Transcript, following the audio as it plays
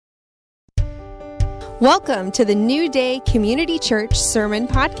Welcome to the New Day Community Church Sermon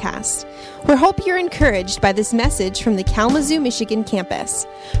Podcast. We hope you're encouraged by this message from the Kalamazoo, Michigan campus.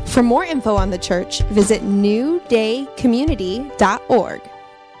 For more info on the church, visit newdaycommunity.org.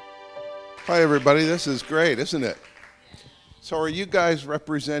 Hi, everybody. This is great, isn't it? So are you guys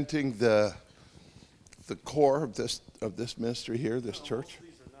representing the core of this ministry here, this church?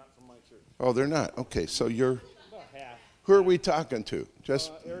 These are not from my church. Oh, they're not? Okay, so you're... About half. Who are we talking to?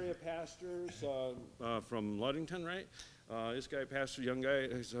 Just Area pastors from Ludington, right? This guy, pastor, young guy,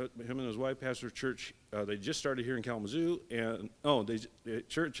 him and his wife pastor a church. They just started here in Kalamazoo, and they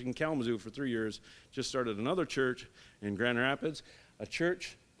church in Kalamazoo for 3 years. Just started another church in Grand Rapids. A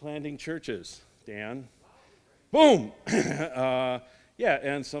church planting churches. Dan, boom. Yeah,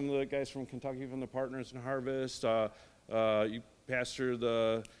 and some of the guys from Kentucky from the Partners in Harvest. You pastor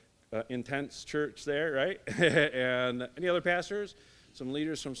the Intense Church there, right? And any other pastors? Some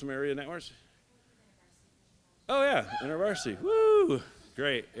leaders from some area networks? Oh, yeah, InterVarsity. Woo!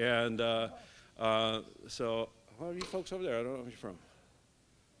 Great. And so, how are you folks over there? I don't know where you're from.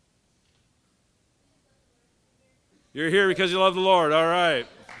 You're here because you love the Lord. All right.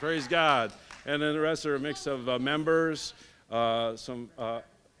 Praise God. And then the rest are a mix of members, some...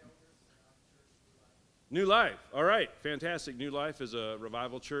 New Life. All right. Fantastic. New Life is a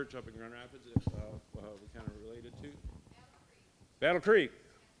revival church up in Grand Rapids that we kind of related to. Battle Creek.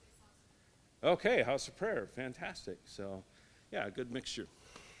 Okay. House of Prayer. Fantastic. So, yeah, a good mixture.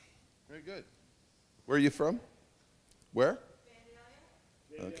 very good. Where are you from? Where?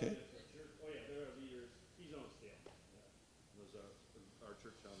 Vandalia. Okay. Oh, yeah, they're our leaders. He's on scale. Yeah. Those are our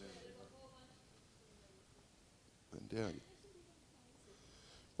church down there.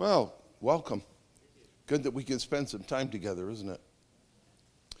 Well, welcome. Good that we can spend some time together, isn't it?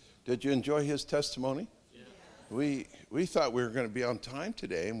 Did you enjoy his testimony? Yeah. We thought we were going to be on time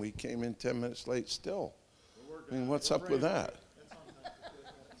today, and we came in 10 minutes late still. I mean, what's up with that?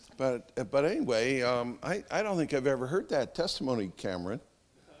 But anyway, I don't think I've ever heard that testimony, Cameron,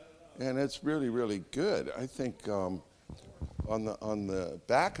 and it's really, really good. I think on the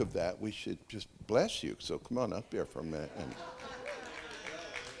back of that, we should just bless you. So come on up here for a minute.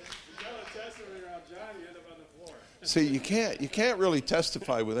 See, you can't really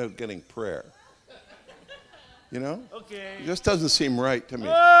testify without getting prayer. You know? Okay. It just doesn't seem right to me.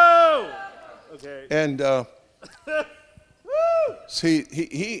 Oh! Okay. And see,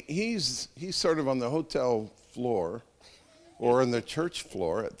 he's sort of on the hotel floor or on the church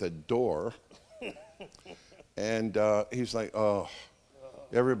floor at the door, and he's like, "Oh,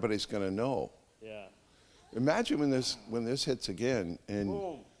 everybody's going to know." Yeah. Imagine when this hits again and.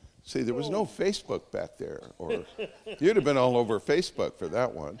 Boom. See, there was no Facebook back there, or you'd have been all over Facebook for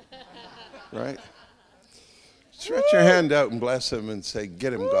that one, right? Stretch your hand out and bless him and say,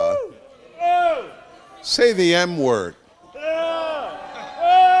 "Get him, God." Say the M word.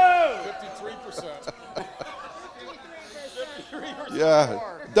 53%. Yeah,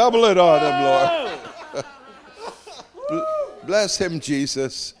 double it on him, Lord. Bless him,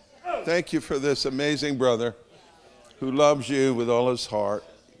 Jesus. Thank you for this amazing brother who loves you with all his heart.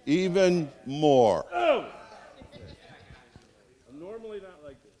 Even more. I'm normally not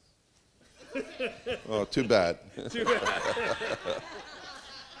like this. Oh, too bad. Too bad.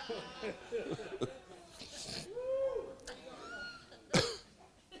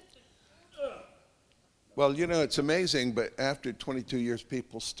 Well, you know, it's amazing, but after 22 years,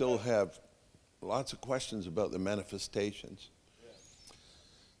 people still have lots of questions about the manifestations.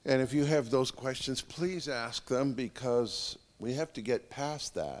 And if you have those questions, please ask them, because we have to get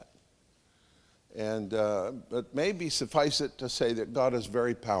past that. And but maybe suffice it to say that God is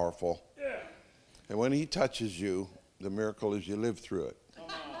very powerful. Yeah. And when he touches you, the miracle is you live through it.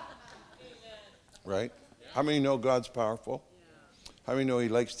 Right? How many know God's powerful? How many know he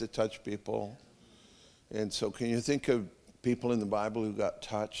likes to touch people? And so can you think of people in the Bible who got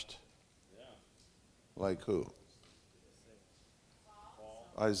touched? Yeah. Like who?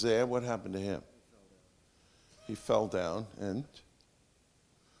 Isaiah, what happened to him? He fell down, and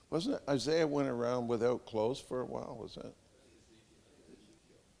wasn't it Isaiah went around without clothes for a while, was it?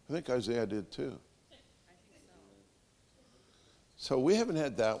 I think Isaiah did too. So we haven't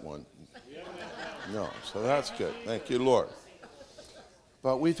had that one. No, so that's good. Thank you, Lord.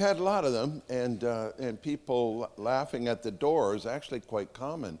 But we've had a lot of them, and people laughing at the door is actually quite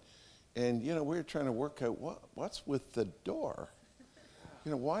common. And, you know, we're trying to work out what's with the door.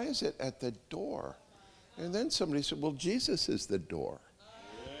 You know, why is it at the door? And then somebody said, well, Jesus is the door.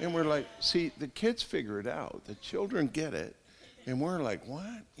 And we're like, see, the kids figure it out. The children get it. And we're like,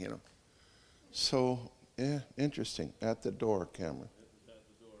 what? You know. So, yeah, interesting. At the door, Cameron.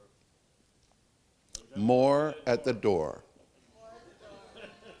 More at the door.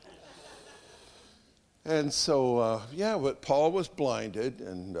 And so, but Paul was blinded,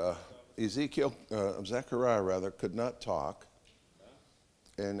 and Zechariah could not talk.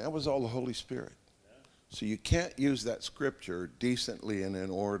 And that was all the Holy Spirit. So you can't use that scripture decently and in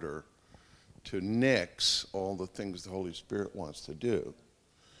order to nix all the things the Holy Spirit wants to do.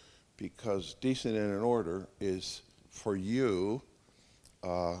 Because decent and in order is for you,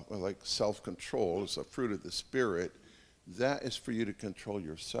 like self-control is a fruit of the Spirit. That is for you to control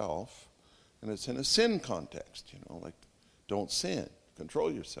yourself. And it's in a sin context, like don't sin,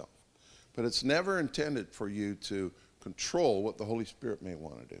 control yourself. But it's never intended for you to control what the Holy Spirit may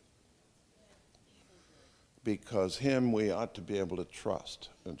want to do. Because him we ought to be able to trust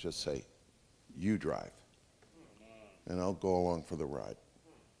and just say, you drive. And I'll go along for the ride.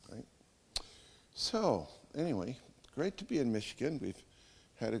 Right? So, anyway, great to be in Michigan. We've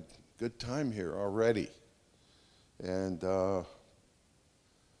had a good time here already. And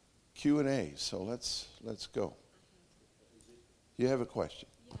Q&A, so let's go. You have a question?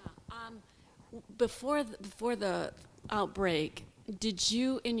 Yeah. Before the outbreak, did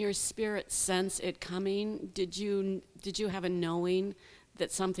you in your spirit sense it coming? Did you have a knowing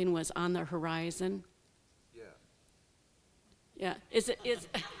that something was on the horizon? Yeah. Is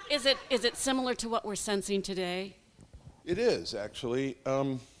it similar to what we're sensing today? It is, actually.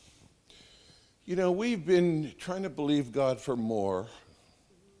 We've been trying to believe God for more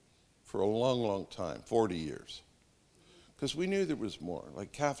for a long, long time, 40 years. Because we knew there was more.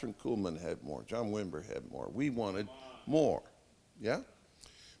 Like Catherine Kuhlman had more. John Wimber had more. We wanted more. Yeah?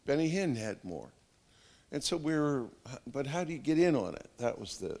 Benny Hinn had more. And so but how do you get in on it? That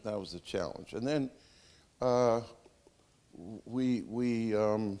was the challenge. And then we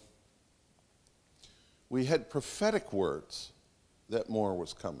had prophetic words that more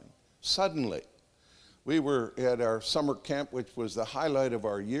was coming. Suddenly. We were at our summer camp, which was the highlight of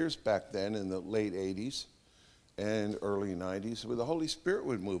our years back then in the late 80s and early 90s, where the Holy Spirit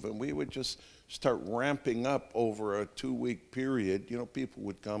would move, and we would just start ramping up over a 2-week period. People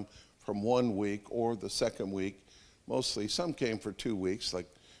would come from 1 week or the second week. Mostly, some came for 2 weeks,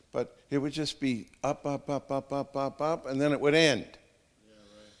 but it would just be up, and then it would end. Yeah,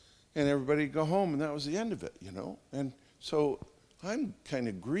 right. And everybody would go home, and that was the end of it, And so I'm kind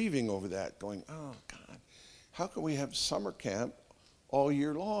of grieving over that, going, oh, God, how can we have summer camp all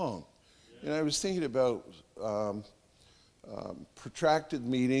year long? Yeah. And I was thinking about protracted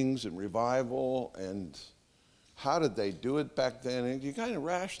meetings and revival, and how did they do it back then? And you kind of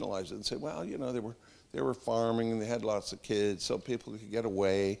rationalize it and say, well, they were farming, and they had lots of kids, so people could get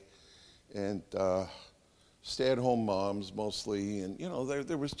away, and stay-at-home moms mostly, and,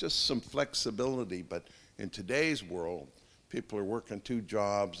 there was just some flexibility. But in today's world, people are working 2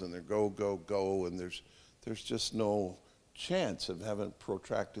 jobs, and they're go, and there's just no chance of having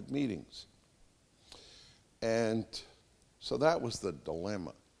protracted meetings. And so that was the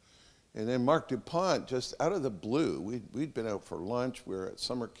dilemma. And then Mark DuPont, just out of the blue, we'd been out for lunch, we were at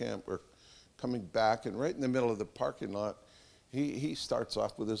summer camp, we're coming back, and right in the middle of the parking lot, he starts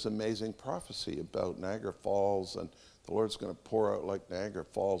off with this amazing prophecy about Niagara Falls, and the Lord's going to pour out like Niagara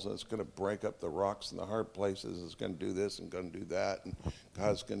Falls, and it's going to break up the rocks in the hard places. It's going to do this and going to do that, and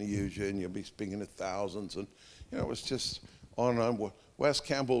God's going to use you, and you'll be speaking to thousands. And, it was just on and on. Wes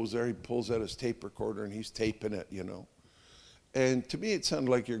Campbell was there. He pulls out his tape recorder, and he's taping it, And to me, it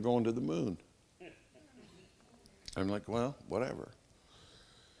sounded like you're going to the moon. I'm like, well, whatever.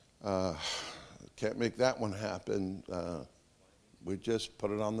 Can't make that one happen. We just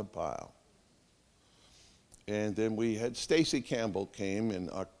put it on the pile. And then we had Stacy Campbell came in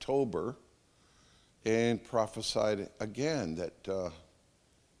October and prophesied again that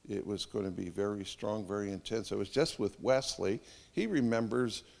it was going to be very strong, very intense. It was just with Wesley. He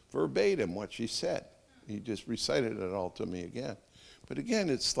remembers verbatim what she said. He just recited it all to me again. But again,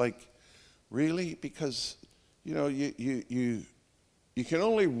 it's like, really? Because, you can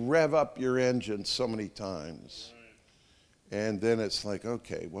only rev up your engine so many times. And then it's like,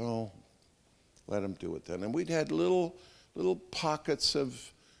 okay, well, let him do it then. And we'd had little pockets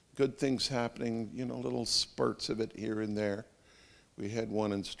of good things happening, little spurts of it here and there. We had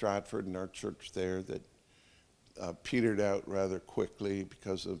one in Stratford in our church there that petered out rather quickly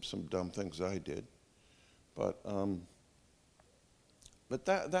because of some dumb things I did. But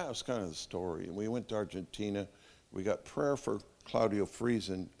that was kind of the story. And we went to Argentina. We got prayer for Claudio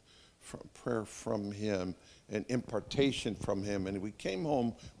Friesen, prayer from him, and impartation from him. And we came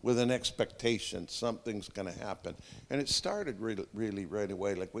home with an expectation something's going to happen. And it started really right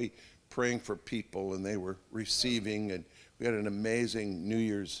away. Like we praying for people, and they were receiving. And we had an amazing New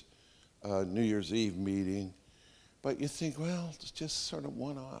Year's New Year's Eve meeting. But you think, well, it's just sort of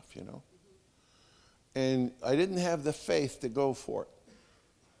one-off, And I didn't have the faith to go for it.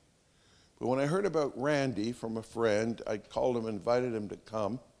 But when I heard about Randy from a friend, I called him, invited him to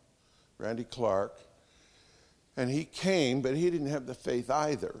come, Randy Clark. And he came, but he didn't have the faith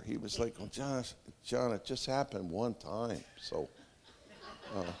either. He was like, well, John, it just happened one time. So,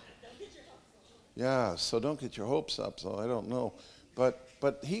 so don't get your hopes up. So I don't know.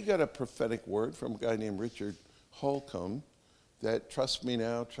 But he got a prophetic word from a guy named Richard Holcomb that trust me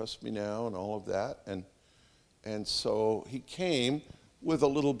now, and all of that. And so he came with a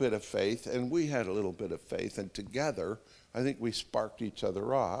little bit of faith, and we had a little bit of faith. And together, I think we sparked each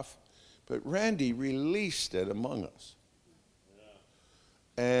other off. But Randy released it among us.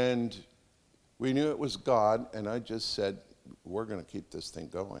 Yeah. And we knew it was God, and I just said, we're going to keep this thing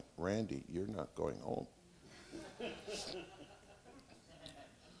going. Randy, you're not going home.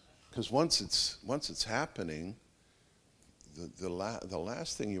 Because once it's happening, the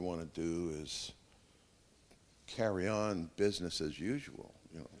last thing you want to do is carry on business as usual.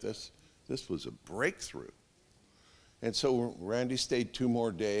 This was a breakthrough. And so Randy stayed 2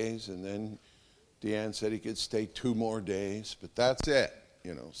 more days, and then Deanne said he could stay 2 more days, but that's it,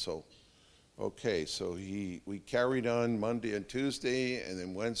 So, okay, so we carried on Monday and Tuesday, and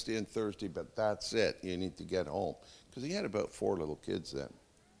then Wednesday and Thursday, but that's it. You need to get home. Because he had about 4 little kids then.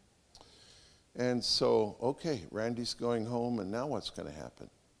 And so, okay, Randy's going home, and now what's going to happen?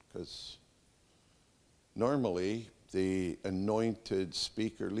 Because normally the anointed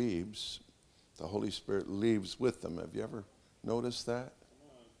speaker leaves. The Holy Spirit leaves with them. Have you ever noticed that?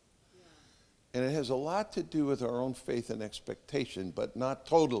 Yeah. And it has a lot to do with our own faith and expectation, but not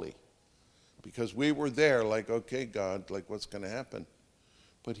totally. Because we were there like, okay, God, like what's going to happen?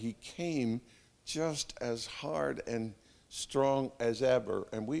 But he came just as hard and strong as ever.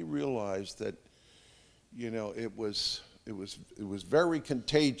 And we realized that, it was very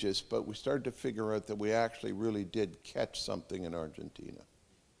contagious, but we started to figure out that we actually really did catch something in Argentina.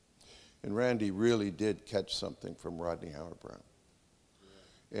 And Randy really did catch something from Rodney Howard-Browne.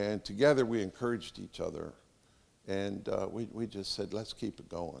 Yeah. And together we encouraged each other. And we just said, let's keep it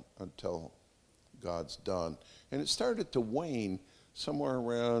going until God's done. And it started to wane somewhere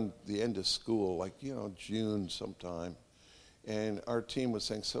around the end of school, like, June sometime. And our team was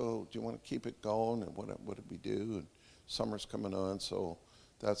saying, so do you want to keep it going? And what did we do? And summer's coming on, so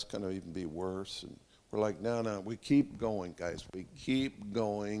that's going to even be worse. And we're like, no, we keep going, guys. We keep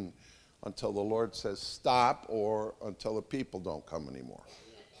going until the Lord says stop or until the people don't come anymore.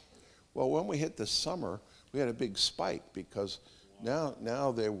 Well, when we hit the summer, we had a big spike because now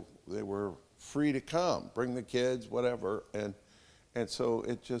they were free to come, bring the kids, whatever. And so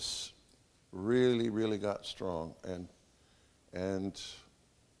it just really, really got strong. And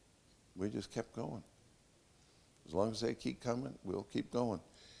we just kept going. As long as they keep coming, we'll keep going.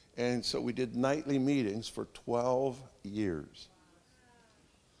 And so we did nightly meetings for 12 years.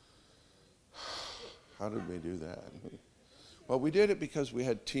 How did we do that? Well, we did it because we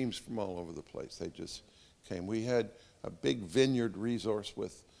had teams from all over the place. They just came. We had a big vineyard resource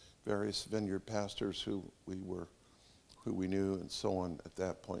with various vineyard pastors who we knew and so on at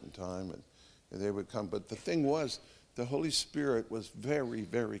that point in time, and they would come. But the thing was, the Holy Spirit was very,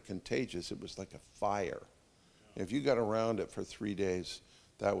 very contagious. It was like a fire. If you got around it for 3 days,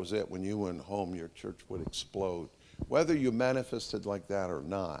 that was it. When you went home, your church would explode, whether you manifested like that or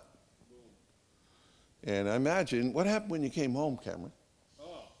not. And I imagine, what happened when you came home, Cameron?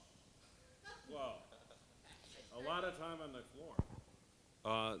 Oh, well, a lot of time on the floor.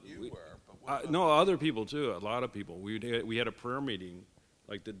 No, other people too, a lot of people. We had a prayer meeting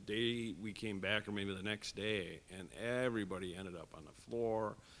like the day we came back or maybe the next day, and everybody ended up on the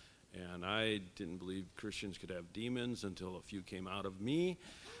floor. And I didn't believe Christians could have demons until a few came out of me.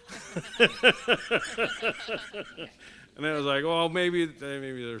 And then I was like, well, maybe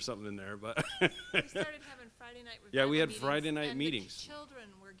there's something in there. But we started having Friday night revival yeah, we had meetings, Friday night and meetings. The children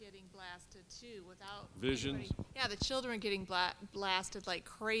were getting blasted too, without Visions. Yeah, the children were getting blasted like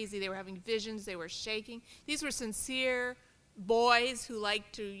crazy. They were having visions. They were shaking. These were sincere boys who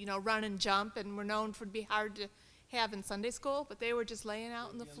liked to, run and jump, and were known for to be hard to have in Sunday school. But they were just laying out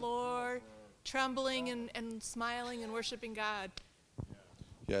on the floor, trembling and smiling and worshiping God.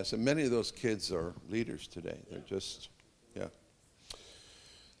 Yes, and many of those kids are leaders today. They're just, yeah.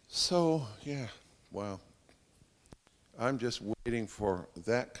 So, yeah, wow. I'm just waiting for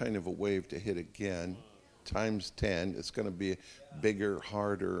that kind of a wave to hit again, times 10. It's going to be a bigger,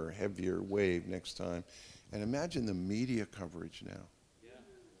 harder, heavier wave next time. And imagine the media coverage now. Yeah,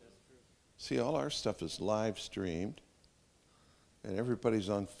 that's true. See, all our stuff is live streamed. and everybody's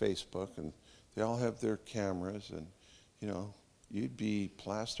on Facebook, and they all have their cameras, and, you know, you'd be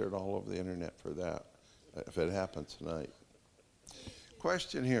plastered all over the internet for that if it happened tonight.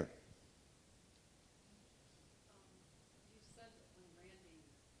 Question here. You said that when Randy,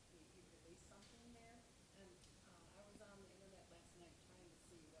 he released something there, and I was on the internet last night trying to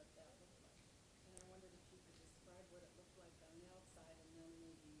see what that looked like. And I wondered if you could describe what it looked like on the outside, and then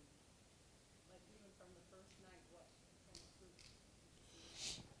maybe, like even from the first night, what kind of fruit.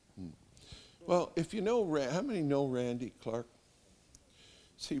 Well, if you know, how many know Randy Clark?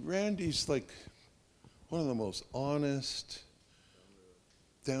 See, Randy's like one of the most honest,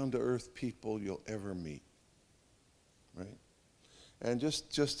 down-to-earth people you'll ever meet, right? And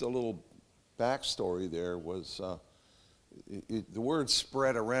just a little backstory there was the word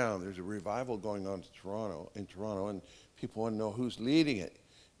spread around. There's a revival going on in Toronto, and people want to know who's leading it.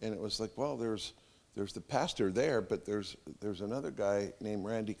 And it was like, well, there's the pastor there, but there's another guy named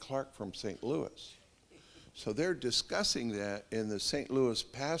Randy Clark from St. Louis. So they're discussing that in the St. Louis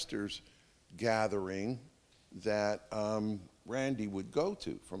pastors gathering that Randy would go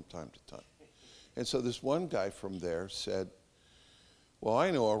to from time to time. And so this one guy from there said, well,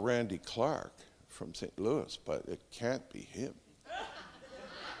 I know a Randy Clark from St. Louis, but it can't be him.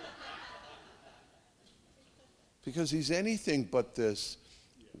 Because he's anything but this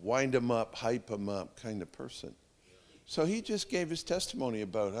wind him up, hype him up kind of person. So he just gave his testimony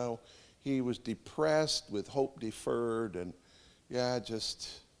about how he was depressed with hope deferred, and just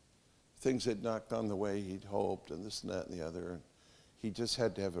things had not gone the way he'd hoped, and this and that and the other. And he just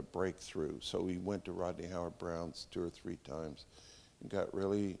had to have a breakthrough. So he went to Rodney Howard-Browne's 2 or 3 times and got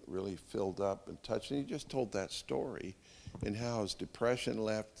really, really filled up and touched. And he just told that story and how his depression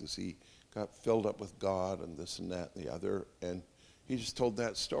left as he got filled up with God and this and that and the other. And he just told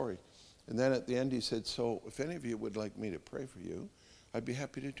that story. And then at the end he said, so if any of you would like me to pray for you, I'd be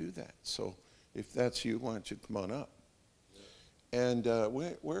happy to do that. So if that's you, why don't you come on up? And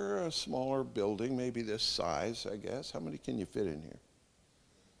we're a smaller building, maybe this size, I guess. How many can you fit in here?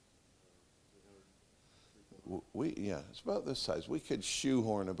 It's about this size. We could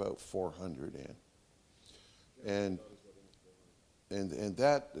shoehorn about 400 in. And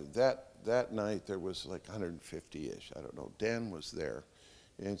that night there was like 150-ish. I don't know. Dan was there.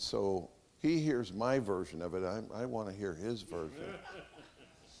 And so he hears my version of it. I want to hear his version.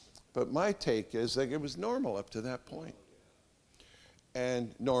 But my take is like it was normal up to that point.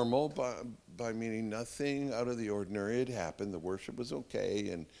 And normal by meaning nothing out of the ordinary had happened. The worship was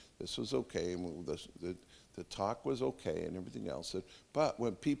okay, and this was okay, and the talk was okay, and everything else. But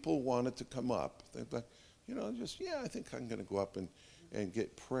when people wanted to come up, they'd be like, I think I'm going to go up and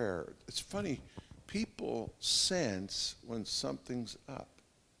get prayer. It's funny, people sense when something's up.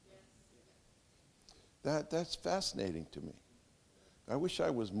 That's fascinating to me. I wish I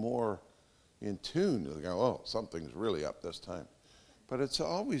was more in tune to go, oh, something's really up this time. But it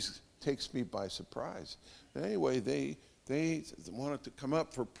always takes me by surprise. But anyway, they wanted to come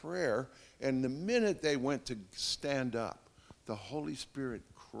up for prayer, and the minute they went to stand up, the Holy Spirit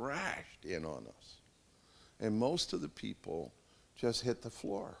crashed in on us. And most of the people just hit the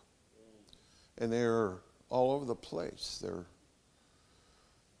floor. And they're all over the place.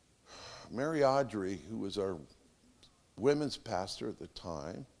 Mary Audrey, who was our women's pastor at the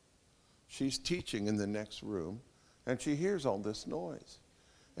time, she's teaching in the next room, and she hears all this noise.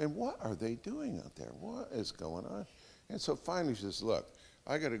 And what are they doing out there? What is going on? And so finally she says, look,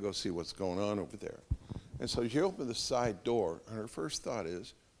 I got to go see what's going on over there. And so she opened the side door, and her first thought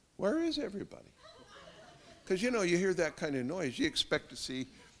is, where is everybody? Because, you hear that kind of noise. You expect to see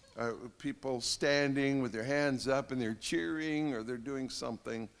people standing with their hands up, and they're cheering, or they're doing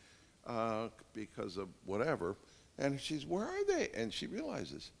something because of whatever. And she's, where are they? And she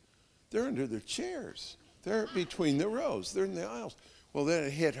realizes they're under their chairs. They're between the rows. They're in the aisles. Well, then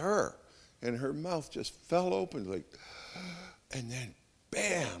it hit her, and her mouth just fell open, and then,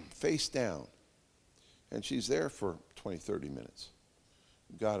 bam, face down. And she's there for 20, 30 minutes.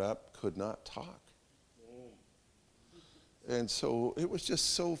 Got up, could not talk. And so it was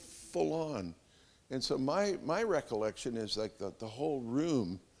just so full on. And so my recollection is like the whole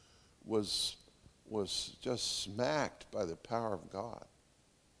room was just smacked by the power of God.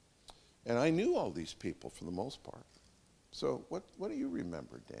 And I knew all these people for the most part. So what do you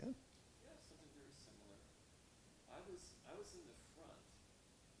remember, Dan? Yeah, something very similar. I was in the front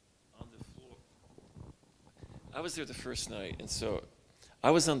on the floor. I was there the first night, and so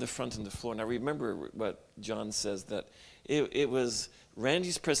I was on the front on the floor, and I remember what John says, that it was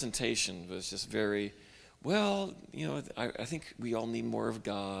Randy's presentation was just very, well, I think we all need more of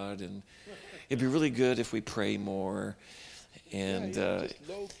God, and it'd be really good if we pray more. And just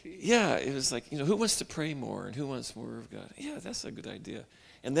low key. yeah, it was like, who wants to pray more and who wants more of God? Yeah, that's a good idea.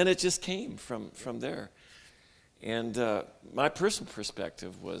 And then it just came from there. And my personal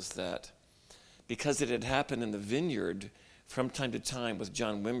perspective was that because it had happened in the vineyard from time to time with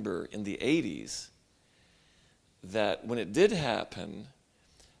John Wimber in the 80s, that when it did happen,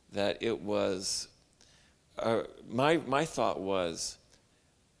 that it was, my thought was,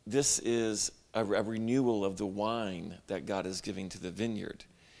 this is a renewal of the wine that God is giving to the vineyard.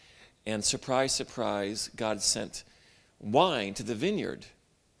 And surprise, surprise, God sent wine to the vineyard.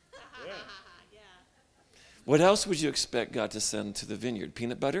 Yeah. What else would you expect God to send to the vineyard?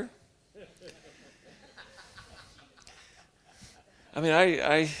 Peanut butter? I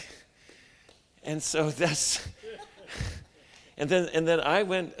mean, and so that's, and then I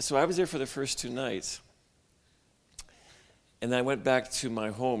went, so I was there for the first 2 nights. And I went back to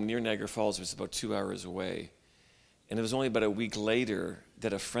my home near Niagara Falls, which was about 2 hours away. And it was only about a week later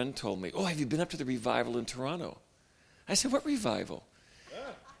that a friend told me, "Oh, have you been up to the revival in Toronto?" I said, "What revival?"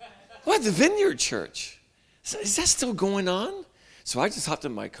 "What, the Vineyard Church? Is that still going on?" So I just hopped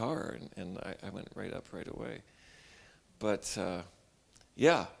in my car and I went right up right away. But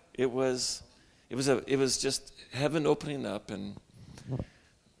yeah, it was just heaven opening up and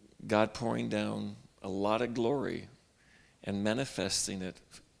God pouring down a lot of glory and manifesting it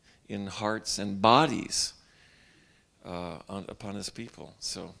in hearts and bodies upon his people.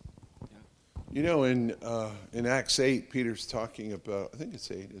 So, yeah. In Acts 8, Peter's talking about, I think it's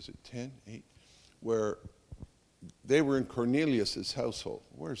 8, is it 10? 8? Where they were in Cornelius' household.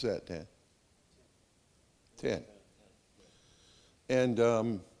 Where's that, Dan? 10.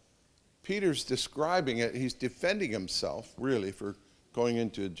 And Peter's describing it. He's defending himself, really, for going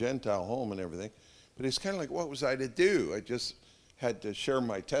into a Gentile home and everything. But it's kind of like, what was I to do? I just had to share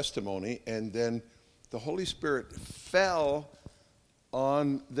my testimony, and then the Holy Spirit fell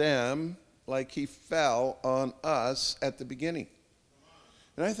on them like he fell on us at the beginning.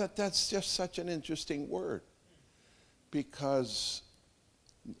 And I thought that's just such an interesting word, because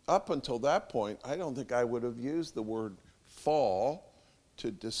up until that point, I don't think I would have used the word fall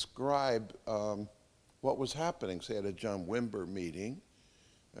to describe what was happening, say at a John Wimber meeting.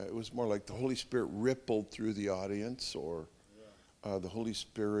 It was more like the Holy Spirit rippled through the audience, or the Holy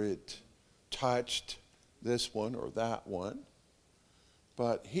Spirit touched this one or that one.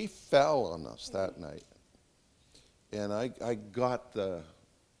 But he fell on us that night. And I got the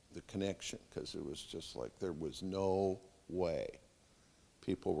connection, because it was just like there was no way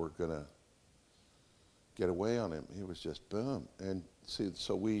people were going to get away on him. He was just boom. And see,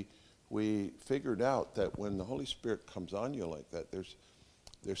 so we figured out that when the Holy Spirit comes on you like that,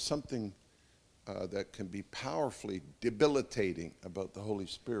 there's something that can be powerfully debilitating about the Holy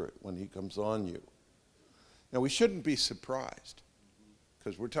Spirit when he comes on you. Now, we shouldn't be surprised,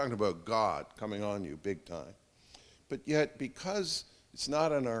 because we're talking about God coming on you big time. But yet, because it's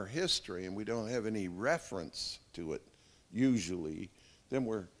not in our history and we don't have any reference to it usually, then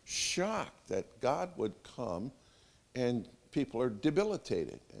we're shocked that God would come and people are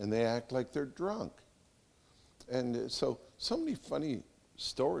debilitated and they act like they're drunk. And so many funny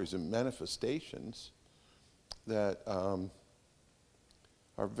stories and manifestations that are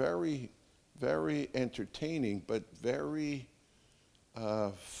very, very entertaining, but very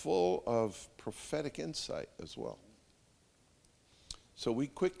full of prophetic insight as well. So we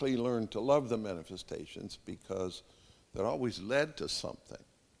quickly learned to love the manifestations, because that always led to something.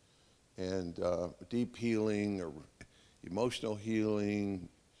 And deep healing or emotional healing,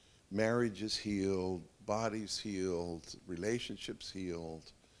 marriages healed, bodies healed, relationships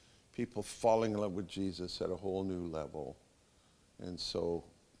healed, people falling in love with Jesus at a whole new level. And so,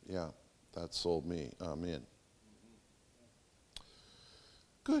 yeah, that sold me. Amen.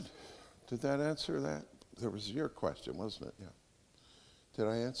 Good. Did that answer that? There was your question, wasn't it? Yeah. Did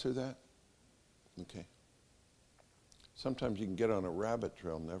I answer that? Okay. Sometimes you can get on a rabbit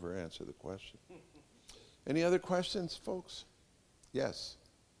trail and never answer the question. Any other questions, folks? Yes.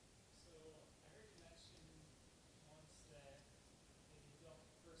 So I heard you mention once that you don't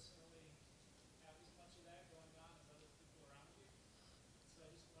personally have as much of that going on as other people around you. So I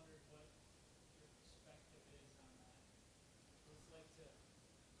just wondered what your perspective is on that. What it's like to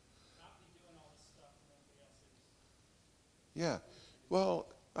not be doing all this stuff and everybody else is. Yeah. Well,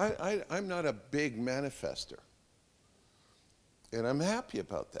 I'm not a big manifester. And I'm happy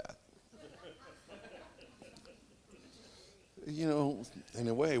about that. You know, in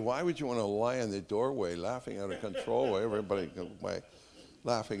a way, why would you want to lie in the doorway laughing out of control while everybody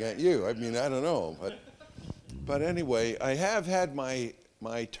laughing at you? I mean, I don't know. But anyway, I have had my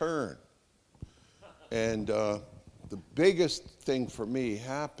turn. And the biggest thing for me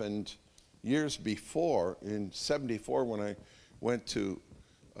happened years before, in 74, when I went to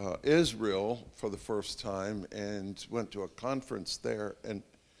Israel for the first time and went to a conference there.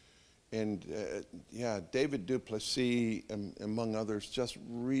 And David Duplessis, among others, just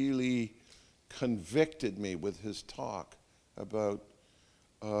really convicted me with his talk about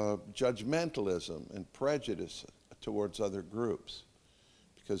judgmentalism and prejudice towards other groups.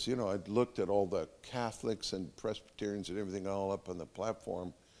 Because, I'd looked at all the Catholics and Presbyterians and everything all up on the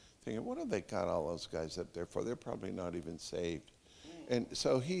platform, thinking, what have they got all those guys up there for? They're probably not even saved. And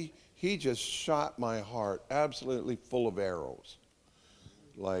so he just shot my heart absolutely full of arrows.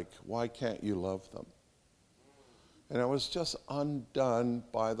 Like, why can't you love them? And I was just undone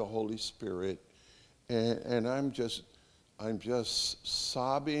by the Holy Spirit. And I'm just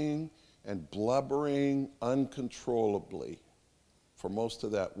sobbing and blubbering uncontrollably for most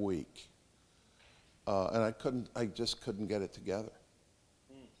of that week. And I just couldn't get it together.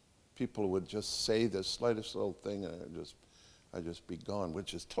 People would just say the slightest little thing and I'd just be gone,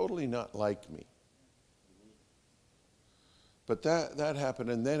 which is totally not like me. But that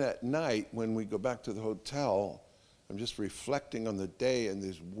happened, and then at night when we go back to the hotel, I'm just reflecting on the day, and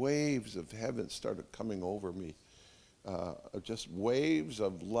these waves of heaven started coming over me, just waves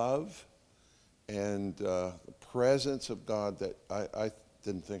of love and the presence of God that I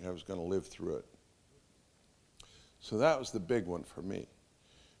didn't think I was going to live through it. So that was the big one for me.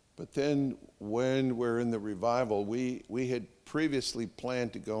 But then when we're in the revival, we had previously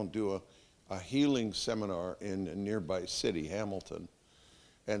planned to go and do a healing seminar in a nearby city, Hamilton.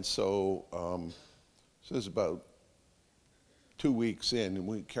 And so this is about 2 weeks in,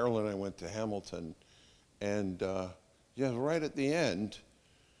 and Carol and I went to Hamilton. And right at the end,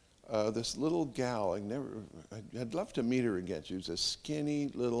 this little gal, I'd love to meet her again. She was a skinny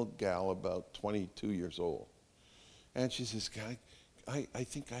little gal, about 22 years old. And she says, I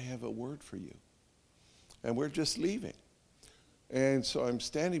think I have a word for you. And we're just leaving. And so I'm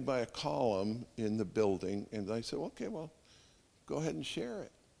standing by a column in the building, and I said, okay, well, go ahead and share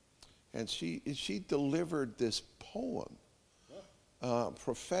it. And she delivered this poem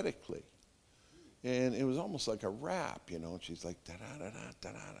prophetically. And it was almost like a rap, and she's like, da-da-da-da,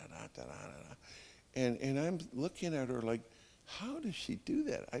 da-da-da-da, da-da-da-da. And I'm looking at her like, how does she do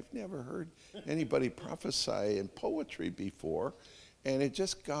that? I've never heard anybody prophesy in poetry before. And it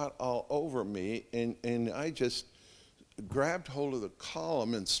just got all over me, and I just grabbed hold of the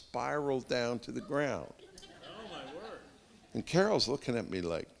column and spiraled down to the ground. Oh, my word. And Carol's looking at me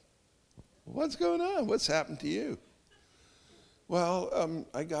like, what's going on? What's happened to you? Well,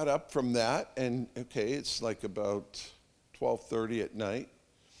 I got up from that, and it's like about 12:30 at night.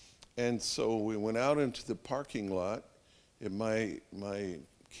 And so we went out into the parking lot, and my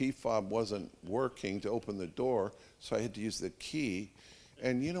key fob wasn't working to open the door, so I had to use the key.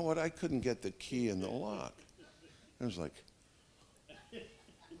 And you know what? I couldn't get the key in the lock. I was like,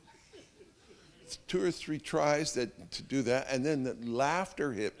 2 or 3 tries to do that, and then the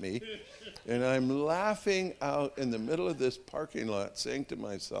laughter hit me, and I'm laughing out in the middle of this parking lot, saying to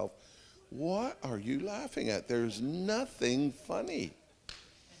myself, what are you laughing at? There's nothing funny.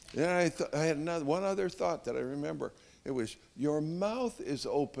 Then I had one other thought that I remember. It was, your mouth is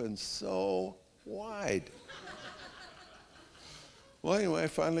open so wide. Well, anyway, I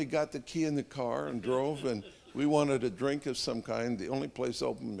finally got the key in the car and drove, and we wanted a drink of some kind. The only place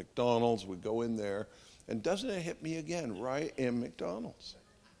open, McDonald's. We go in there, and doesn't it hit me again, right in McDonald's?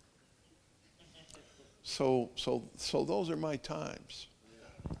 So those are my times.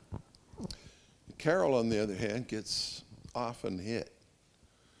 Carol, on the other hand, gets often hit.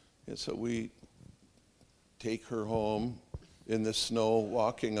 And so we take her home in the snow,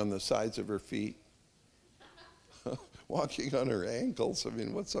 walking on the sides of her feet, walking on her ankles. I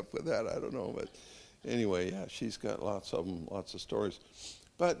mean, what's up with that? I don't know. But anyway, yeah, she's got lots of them, lots of stories.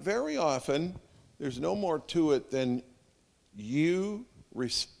 But very often, there's no more to it than you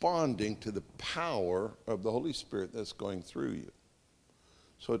responding to the power of the Holy Spirit that's going through you.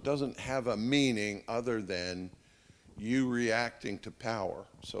 So it doesn't have a meaning other than you reacting to power.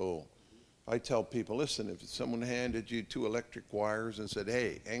 So I tell people, listen, if someone handed you 2 electric wires and said,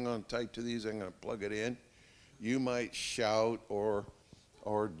 hey, hang on tight to these, I'm going to plug it in, you might shout or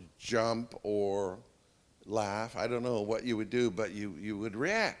jump or laugh. I don't know what you would do, but you would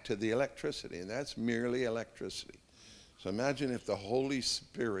react to the electricity, and that's merely electricity. So imagine if the Holy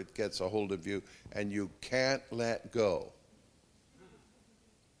Spirit gets a hold of you and you can't let go.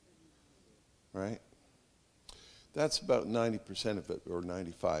 Right? That's about 90% of it, or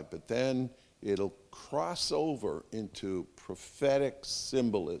 95%. But then it'll cross over into prophetic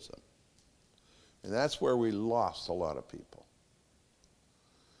symbolism. And that's where we lost a lot of people.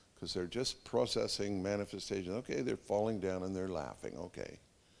 Because they're just processing manifestation. Okay, they're falling down and they're laughing. Okay.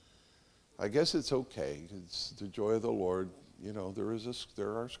 I guess it's okay. It's the joy of the Lord. You know, there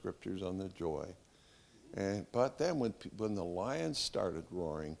are scriptures on the joy. But then when the lions started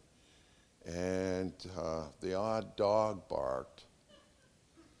roaring and the odd dog barked,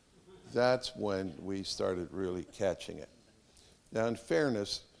 that's when we started really catching it. Now, in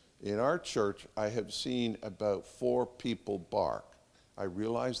fairness, in our church, I have seen about 4 people bark. I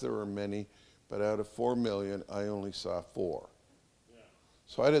realize there are many, but out of 4 million, I only saw 4. Yeah.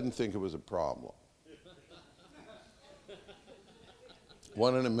 So I didn't think it was a problem.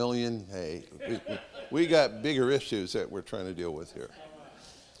 1 in a million, hey, we got bigger issues that we're trying to deal with here.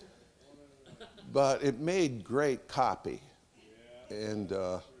 But it made great copy. And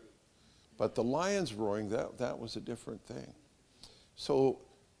but the lions roaring, that was a different thing. So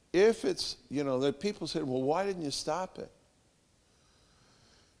if it's, you know, that people said, well, why didn't you stop it?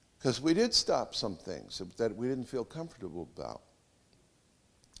 Because we did stop some things that we didn't feel comfortable about.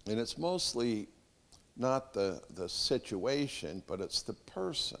 And it's mostly not the situation, but it's the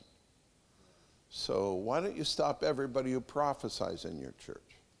person. So why don't you stop everybody who prophesies in your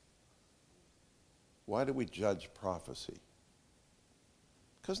church? Why do we judge prophecy?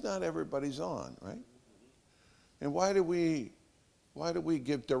 Because not everybody's on, right? And why do we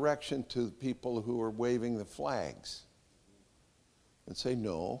give direction to the people who are waving the flags? And say,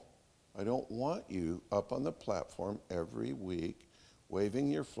 no, I don't want you up on the platform every week waving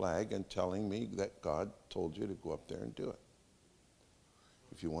your flag and telling me that God told you to go up there and do it.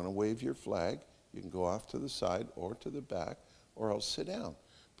 If you want to wave your flag, you can go off to the side or to the back, or else sit down.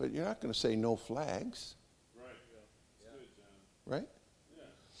 But you're not going to say no flags. Right, yeah. That's good, John. Right?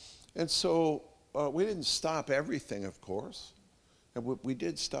 Yeah. And so we didn't stop everything, of course. And we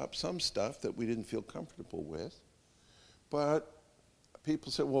did stop some stuff that we didn't feel comfortable with. But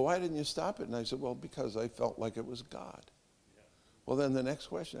people said, well, why didn't you stop it? And I said, well, because I felt like it was God. Yeah. Well, then the next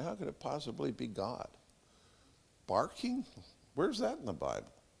question, how could it possibly be God? Barking? Where's that in the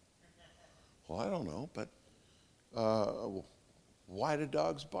Bible? Well, I don't know, but why do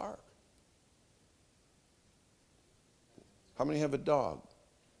dogs bark? How many have a dog?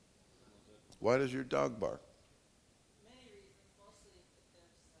 Why does your dog bark? Many reasons, mostly if there's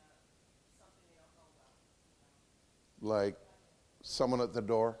something they don't know about. Like someone at the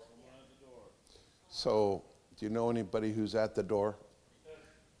door? Someone at the door. So, do you know anybody who's at the door?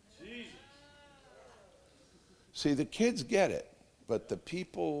 Jesus. See, the kids get it, but the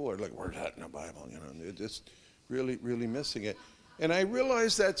people are like, where's that in the Bible? You know, they're just really, really missing it. And I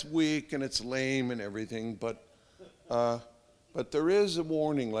realize that's weak and it's lame and everything, but there is a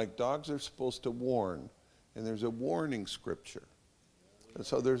warning, like dogs are supposed to warn, and there's a warning scripture. And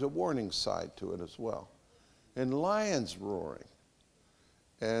so there's a warning side to it as well. And lions roaring.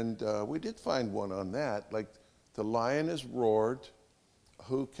 And we did find one on that, like the lion is roared,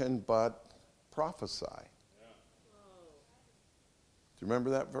 who can but prophesy? Yeah. Do you remember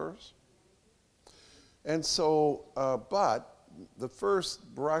that verse? And so, but the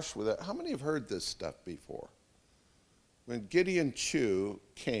first brush with it, how many have heard this stuff before? When Gideon Chu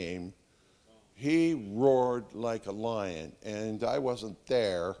came, he roared like a lion, and I wasn't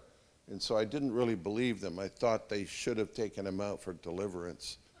there, and so I didn't really believe them. I thought they should have taken him out for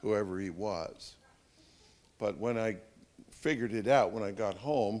deliverance, whoever he was. But when I figured it out, when I got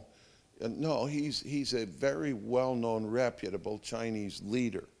home, no, he's a very well-known, reputable Chinese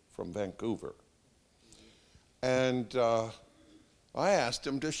leader from Vancouver. And I asked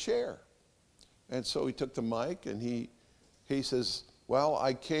him to share. And so he took the mic, and he says, well,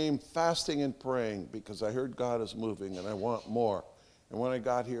 I came fasting and praying because I heard God is moving and I want more. And when I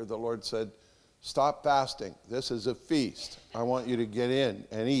got here, the Lord said, stop fasting. This is a feast. I want you to get in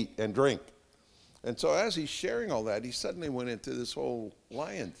and eat and drink. And so as he's sharing all that, he suddenly went into this whole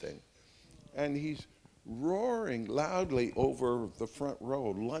lion thing. And he's roaring loudly over the front row,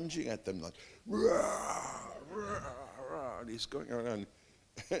 lunging at them like, rah, rah, rah. And he's going around.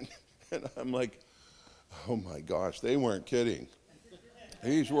 And I'm like, oh my gosh, they weren't kidding.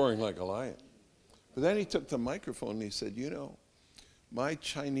 He's roaring like a lion. But then he took the microphone and he said, you know, my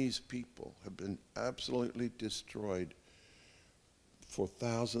Chinese people have been absolutely destroyed for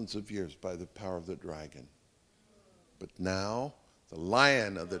thousands of years by the power of the dragon. But now the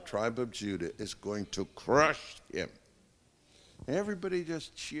Lion of the tribe of Judah is going to crush him. And everybody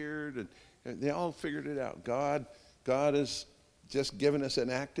just cheered, and they all figured it out. God has just given us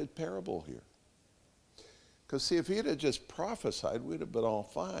an acted parable here. Because, see, if he'd have just prophesied, we'd have been all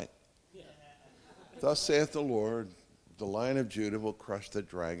fine. Thus saith the Lord, the Lion of Judah will crush the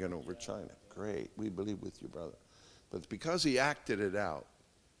dragon over China. great. We believe with your brother. But because he acted it out,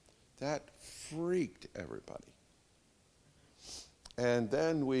 that freaked everybody. And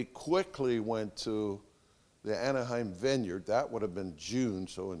then we quickly went to the Anaheim Vineyard. That would have been June.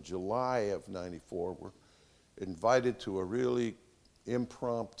 So in July of 94, we're invited to a really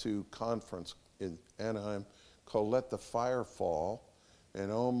impromptu conference in Anaheim called Let the Fire Fall.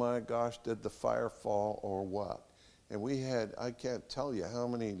 And oh my gosh, did the fire fall or what? And we had, I can't tell you how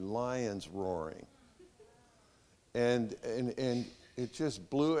many lions roaring. And it just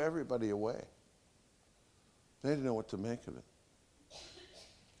blew everybody away. They didn't know what to make of it.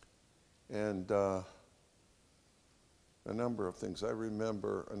 And a number of things. I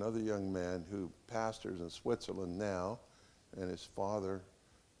remember another young man who pastors in Switzerland now, and his father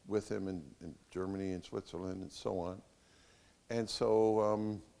with him in Germany and Switzerland and so on. And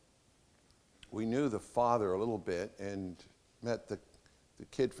so we knew the father a little bit and met the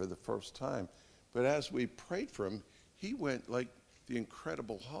kid for the first time. But as we prayed for him, he went like the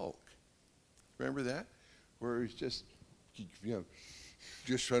Incredible Hulk. Remember that? Where he's just,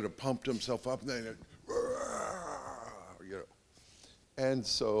 just trying to pump himself up and then, And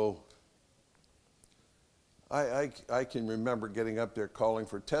so I can remember getting up there calling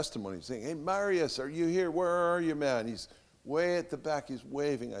for testimony, saying, "Hey, Marius, are you here? Where are you, man?" He's way at the back. He's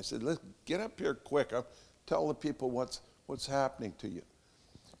waving. I said, "Let's get up here quick. Tell the people what's happening to you."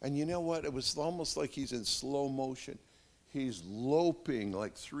 And you know what? It was almost like he's in slow motion. He's loping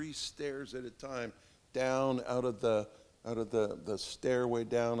like 3 stairs at a time down out of the stairway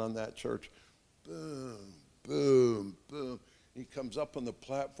down on that church. Boom, boom, boom. He comes up on the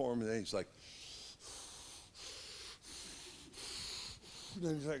platform and then he's like, and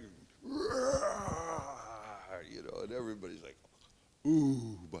then he's like, and everybody's like,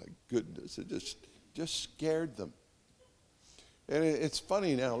 ooh, my goodness. It just scared them. And it's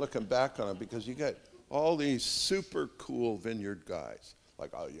funny now looking back on it because you got all these super cool vineyard guys.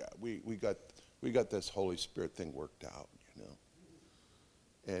 Like, oh yeah, we got this Holy Spirit thing worked out,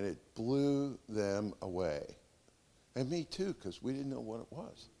 And it blew them away. And me too, because we didn't know what it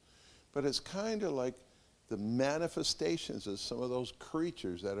was. But it's kind of like the manifestations of some of those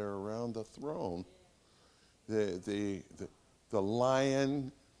creatures that are around the throne. The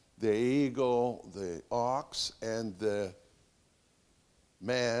lion, the eagle, the ox, and the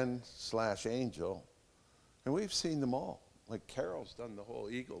man/angel. And we've seen them all. Like Carol's done the whole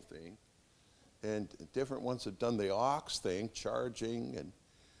eagle thing. And different ones have done the ox thing, charging.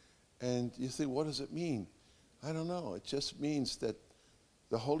 And you think, what does it mean? I don't know. It just means that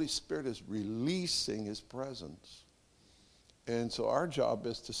the Holy Spirit is releasing his presence. And so our job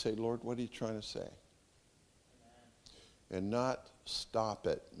is to say, Lord, what are you trying to say? Amen. And not stop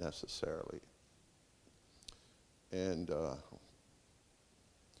it necessarily. And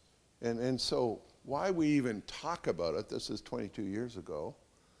so why we even talk about it, this is 22 years ago,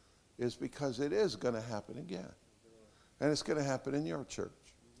 is because it is going to happen again. And it's going to happen in your church.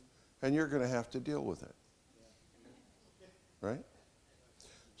 And you're going to have to deal with it. Right?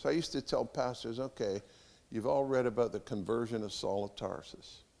 So I used to tell pastors, okay, you've all read about the conversion of Saul of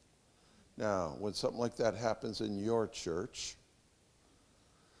Tarsus. Now, when something like that happens in your church,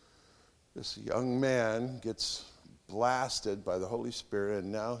 this young man gets blasted by the Holy Spirit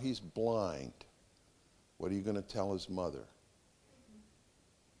and now he's blind. What are you going to tell his mother?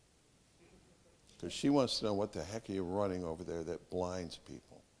 Because she wants to know what the heck are you running over there that blinds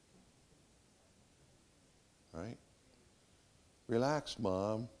people. Right? Relax,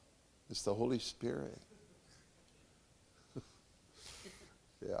 Mom. It's the Holy Spirit.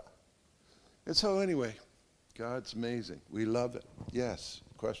 Yeah. And so anyway, God's amazing. We love it. Yes,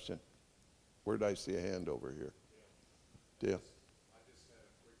 question. Where did I see a hand over here? Dale. I just had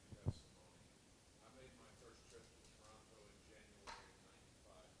a quick testimony. I made my first trip to Toronto in January of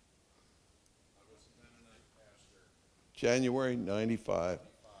 95. I was a Mennonite pastor. January 95.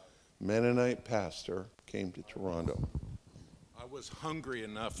 Mennonite pastor came to Toronto. I was hungry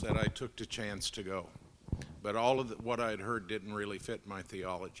enough that I took the chance to go. But all of what I had heard didn't really fit my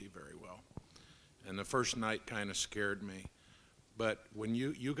theology very well. And the first night kind of scared me. But when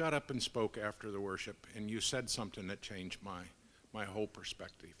you got up and spoke after the worship, and you said something that changed my whole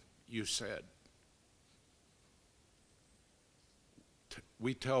perspective. You said,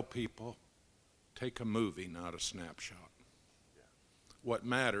 we tell people, take a movie, not a snapshot. Yeah. What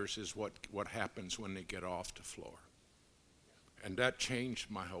matters is what happens when they get off the floor. And that changed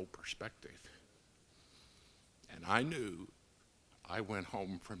my whole perspective. And I knew I went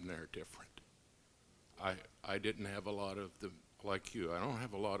home from there different. I didn't have a lot of like you, I don't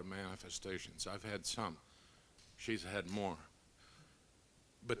have a lot of manifestations. I've had some. She's had more.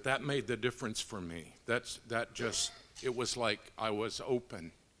 But that made the difference for me. It was like I was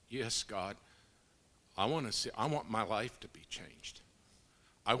open. Yes, God, I want my life to be changed.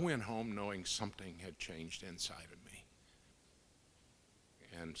 I went home knowing something had changed inside of me.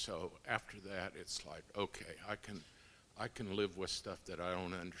 And so after that, it's like, okay, I can live with stuff that I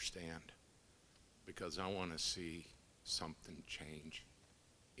don't understand because I want to see something change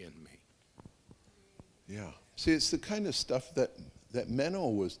in me. Yeah. See, it's the kind of stuff that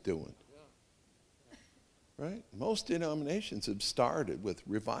Menno was doing. Right? Most denominations have started with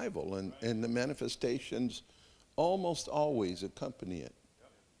revival, and the manifestations almost always accompany it.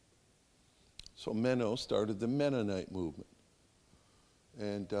 So Menno started the Mennonite movement.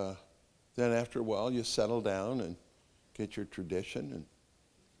 And then after a while, you settle down and get your tradition and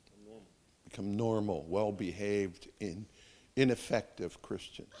become normal, well-behaved, ineffective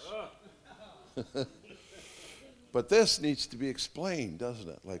Christians. But this needs to be explained, doesn't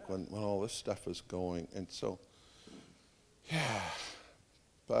it? Like when all this stuff is going. And so, yeah.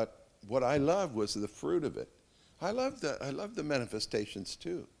 But what I loved was the fruit of it. I love the manifestations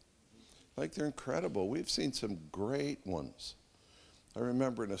too. Like they're incredible. We've seen some great ones. I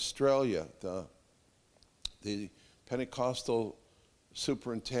remember in Australia, the Pentecostal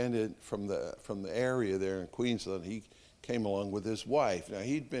superintendent from the area there in Queensland, he came along with his wife. Now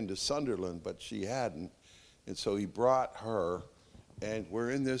he'd been to Sunderland, but she hadn't. And so he brought her, and we're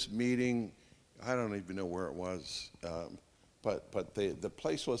in this meeting. I don't even know where it was, but the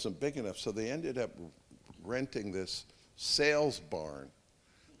place wasn't big enough, so they ended up renting this sales barn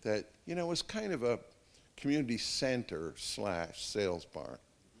that, was kind of a community center / sales barn.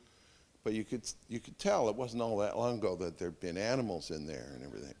 But you could tell it wasn't all that long ago that there'd been animals in there and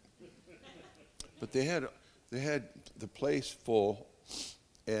everything. But they had the place full,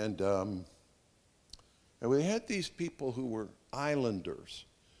 and we had these people who were islanders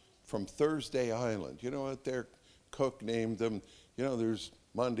from Thursday Island. You know what their cook named them? There's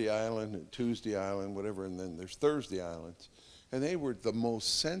Monday Island and Tuesday Island, whatever, and then there's Thursday Islands. And they were the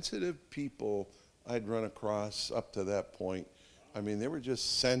most sensitive people I'd run across up to that point. I mean, they were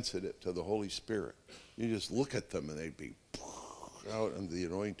just sensitive to the Holy Spirit. You just look at them and they'd be out under the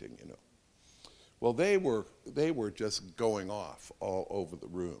anointing, Well, they were just going off all over the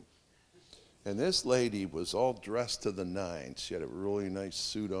room. And this lady was all dressed to the nines. She had a really nice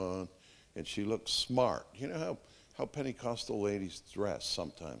suit on, and she looked smart. You know how Pentecostal ladies dress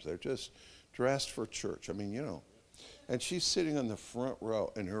sometimes. They're just dressed for church. I mean, And she's sitting on the front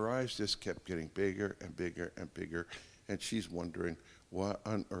row, and her eyes just kept getting bigger and bigger and bigger. And she's wondering, what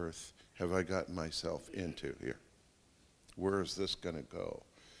on earth have I gotten myself into here? Where is this going to go?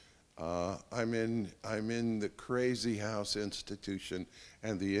 I'm in the crazy house institution,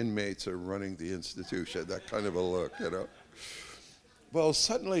 and the inmates are running the institution. That kind of a look, Well,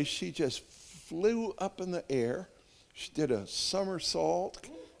 suddenly she just flew up in the air. She did a somersault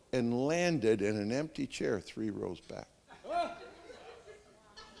and landed in an empty chair 3 rows back.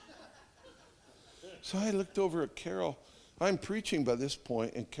 So I looked over at Carol. I'm preaching by this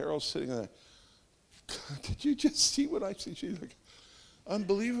point, and Carol's sitting there. Did you just see what I see? She's like,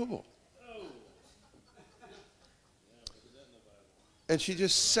 unbelievable. And she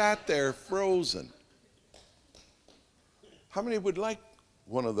just sat there frozen. How many would like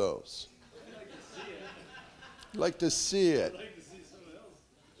one of those? Like to see it. I'd like to see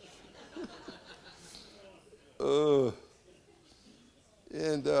someone else.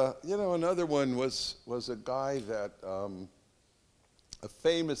 And another one was a guy that a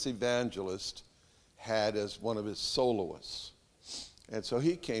famous evangelist had as one of his soloists. And so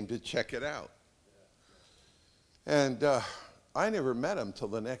he came to check it out. And I never met him till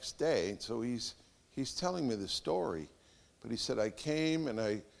the next day. So he's telling me the story. But he said, I came and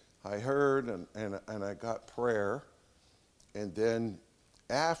I heard and I got prayer. And then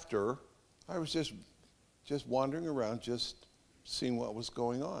after, I was just wandering around, just seeing what was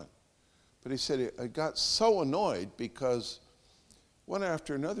going on. But he said, I got so annoyed because one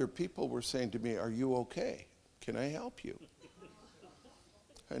after another, people were saying to me, are you okay? Can I help you?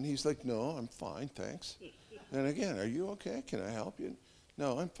 And he's like, no, I'm fine, thanks. And again, are you okay? Can I help you?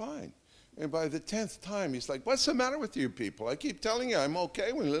 No, I'm fine. And by the 10th time, he's like, what's the matter with you people? I keep telling you I'm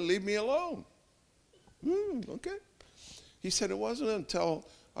okay. Well, leave me alone. Okay. He said, it wasn't until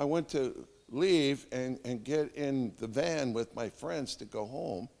I went to leave and get in the van with my friends to go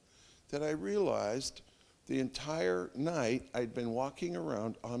home that I realized the entire night I'd been walking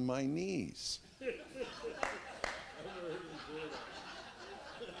around on my knees.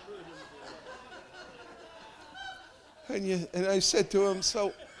 And I said to him,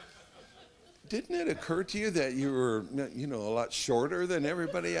 so didn't it occur to you that you were, a lot shorter than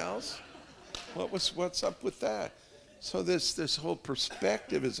everybody else? What's up with that? So this whole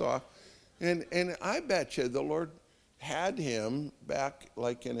perspective is off. And I bet you the Lord had him back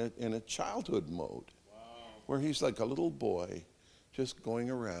like in a childhood mode. Wow. Where he's like a little boy just going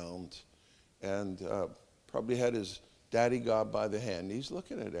around and probably had his daddy God by the hand. He's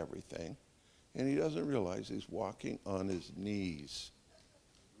looking at everything and he doesn't realize he's walking on his knees.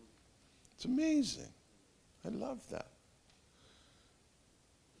 It's amazing. I love that.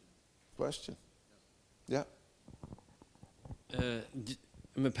 Question? Yeah.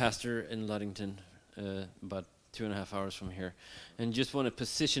 I'm a pastor in Ludington, about 2.5 hours from here, and just want to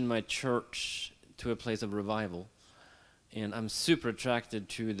position my church to a place of revival. And I'm super attracted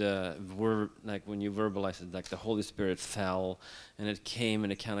to the like when you verbalize it, like the Holy Spirit fell, and it came,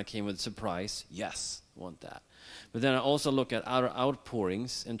 and it kind of came with surprise. Yes, want that. But then I also look at our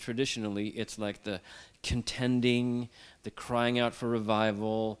outpourings, and traditionally it's like the contending, the crying out for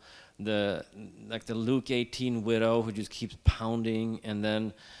revival, the Luke 18 widow who just keeps pounding, and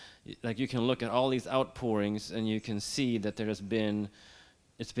then like you can look at all these outpourings and you can see that it's been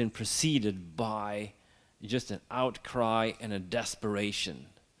preceded by just an outcry and a desperation.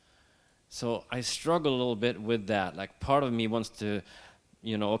 So I struggle a little bit with that. Like part of me wants to,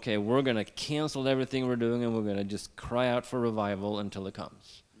 okay, we're going to cancel everything we're doing and we're going to just cry out for revival until it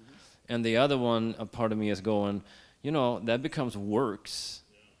comes. Mm-hmm. And the other one, a part of me is going, that becomes works.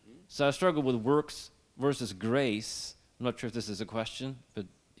 So I struggle with works versus grace. I'm not sure if this is a question, but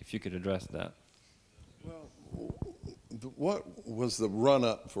if you could address that. Well, what was the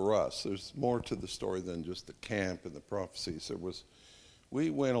run-up for us? There's more to the story than just the camp and the prophecies. We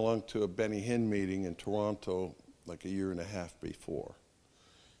went along to a Benny Hinn meeting in Toronto like 1.5 years before.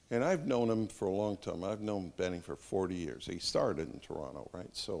 And I've known him for a long time. I've known Benny for 40 years. He started in Toronto, right?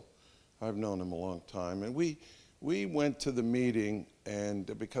 So I've known him a long time. And we went to the meeting,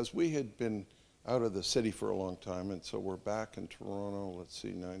 and because we had been out of the city for a long time, and so we're back in Toronto,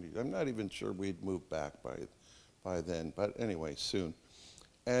 90. I'm not even sure we'd moved back by then, but anyway, soon.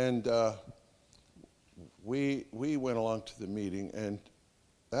 And we went along to the meeting, and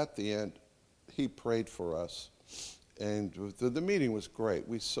at the end, he prayed for us. And the meeting was great.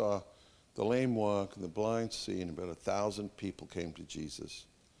 We saw the lame walk and the blind see, and about 1,000 people came to Jesus.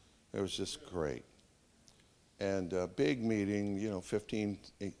 It was just great. And a big meeting,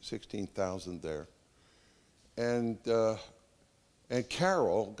 16,000 there. And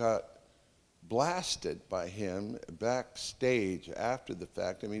Carol got blasted by him backstage after the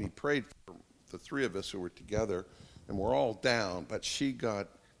fact. I mean, he prayed for the three of us who were together, and we're all down, but she got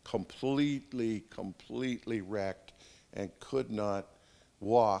completely wrecked and could not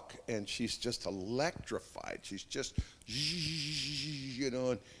walk, and she's just electrified. She's just,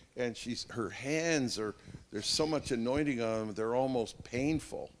 and her hands are, there's so much anointing on them, they're almost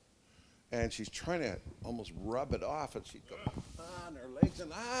painful. And she's trying to almost rub it off, and she'd go on her legs,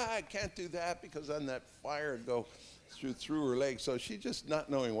 and I can't do that because then that fire would go through her legs. So she's just not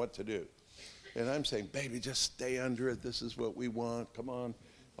knowing what to do. And I'm saying, baby, just stay under it. This is what we want. Come on,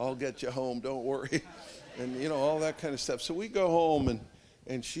 I'll get you home. Don't worry. And, all that kind of stuff. So we go home,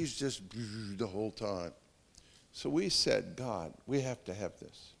 and she's just the whole time. So we said, God, we have to have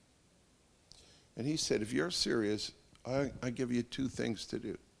this. And he said, if you're serious, I give you 2 things to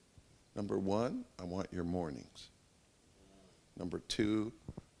do. Number 1, I want your mornings. Number 2,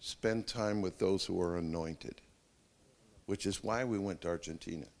 spend time with those who are anointed, which is why we went to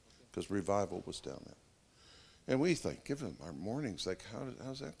Argentina, because revival was down there. And we think, give them our mornings. Like,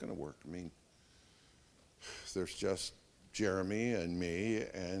 how's that going to work? I mean, there's just Jeremy and me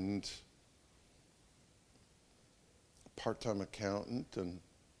and a part-time accountant and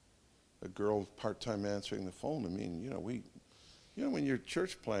a girl part-time answering the phone. I mean, when you're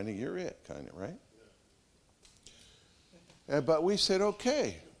church planning, you're it, kind of, right? But we said,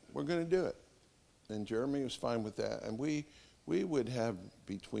 okay, we're going to do it. And Jeremy was fine with that. And we would have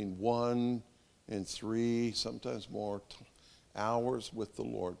between 1 and 3, sometimes more, hours with the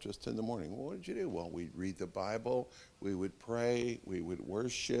Lord just in the morning. Well, what did you do? Well, we'd read the Bible, we would pray, we would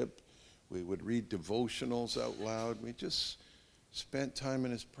worship, we would read devotionals out loud. We just spent time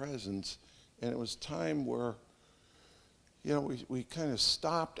in his presence. And it was time where we kind of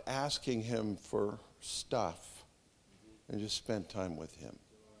stopped asking him for stuff and just spent time with him.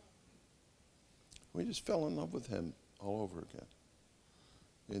 We just fell in love with him all over again.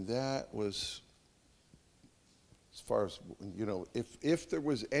 And that was, as far as, if there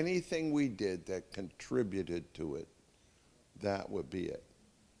was anything we did that contributed to it, that would be it.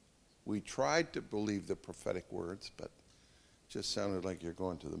 We tried to believe the prophetic words, but it just sounded like you're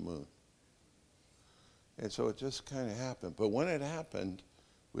going to the moon. And so it just kind of happened. But when it happened,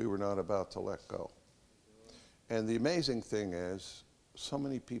 we were not about to let go. And the amazing thing is, so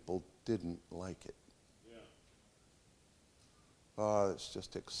many people didn't like it. Oh, it's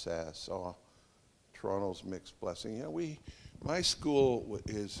just excess. Oh, Toronto's mixed blessing. You know, my school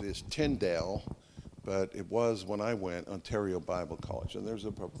is Tyndale, but it was, when I went, Ontario Bible College. And there's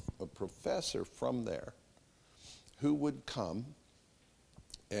a professor from there who would come,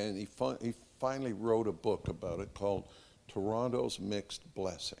 and he finally wrote a book about it called Toronto's Mixed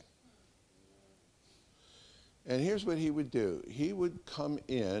Blessing. And here's what he would do. He would come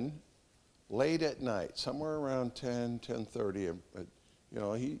in late at night, somewhere around 10:30. You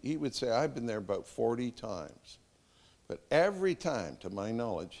know, he would say, I've been there about 40 times. But every time, to my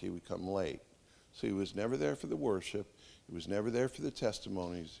knowledge, he would come late. So he was never there for the worship. He was never there for the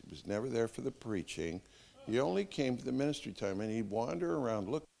testimonies. He was never there for the preaching. He only came for the ministry time, and he'd wander around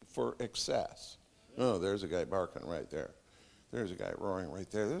looking for excess. Oh, there's a guy barking right there. There's a guy roaring right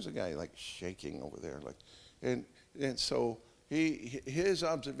there. There's a guy like shaking over there. And so his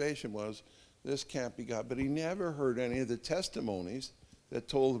observation was, this can't be God. But he never heard any of the testimonies that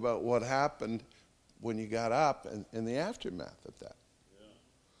told about what happened when you got up and in the aftermath of that. Yeah.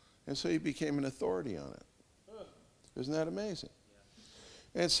 And so he became an authority on it. Huh. Isn't that amazing?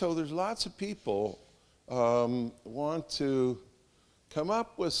 Yeah. And so there's lots of people want to come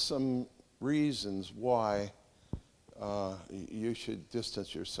up with some reasons why you should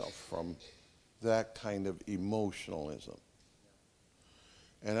distance yourself from that kind of emotionalism.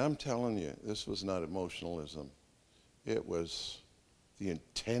 And I'm telling you, this was not emotionalism. It was the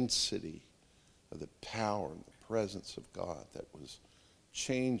intensity of the power and the presence of God that was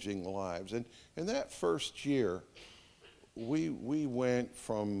changing lives. And in that first year, we went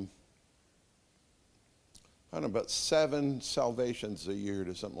from, I don't know, about 7 salvations a year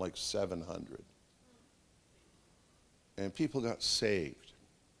to something like 700. And people got saved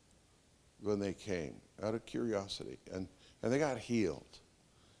when they came, out of curiosity. And they got healed.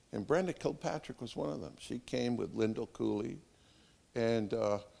 And Brenda Kilpatrick was one of them. She came with Lyndall Cooley and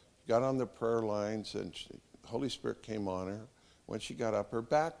got on the prayer lines, and the Holy Spirit came on her. When she got up, her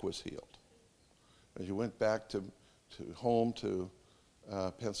back was healed. And she went back to home to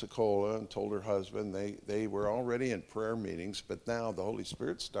Pensacola and told her husband. They were already in prayer meetings, but now the Holy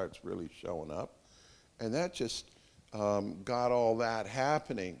Spirit starts really showing up. And that just got all that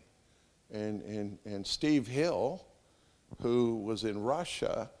happening. And Steve Hill, who was in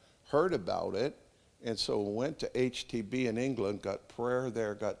Russia, heard about it, and so went to HTB in England, got prayer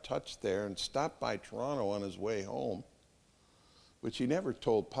there, got touched there, and stopped by Toronto on his way home, which he never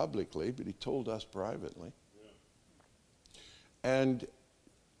told publicly, but he told us privately. Yeah. And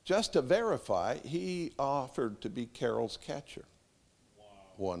just to verify, he offered to be Carol's catcher. Wow.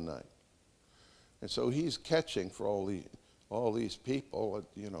 One night. And so he's catching for all these people,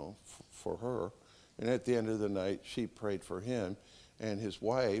 you know, for her. And at the end of the night, she prayed for him, and his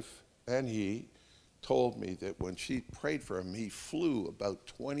wife and he told me that when she prayed for him, he flew about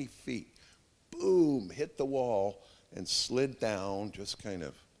 20 feet, boom, hit the wall, and slid down, just kind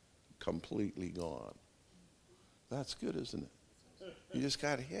of completely gone. That's good, isn't it? You just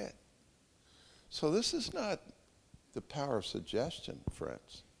got hit. So this is not the power of suggestion,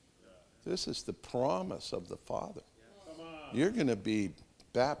 friends. This is the promise of the Father. You're going to be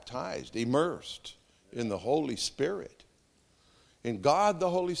baptized, immersed in the Holy Spirit. In God the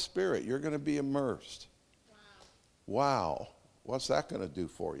Holy Spirit, you're going to be immersed. Wow. What's that going to do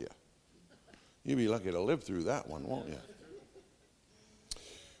for you? You'll be lucky to live through that one, won't you?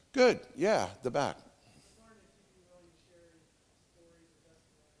 Good. Yeah, the back.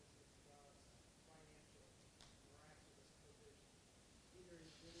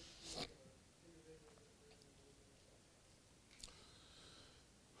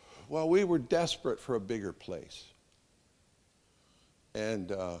 Well, we were desperate for a bigger place.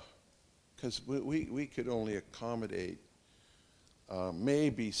 And because we could only accommodate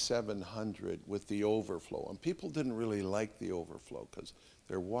maybe 700 with the overflow. And people didn't really like the overflow because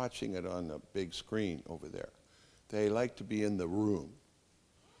they're watching it on a big screen over there. They like to be in the room.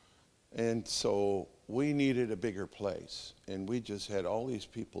 And so we needed a bigger place. And we just had all these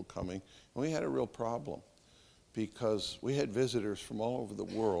people coming. And we had a real problem because we had visitors from all over the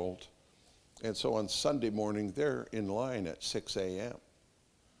world. And so on Sunday morning, they're in line at 6 a.m.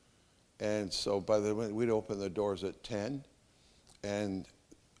 And so by the way, we'd open the doors at 10, and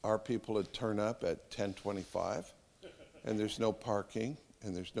our people would turn up at 10:25, and there's no parking,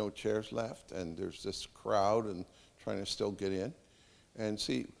 and there's no chairs left, and there's this crowd and trying to still get in. And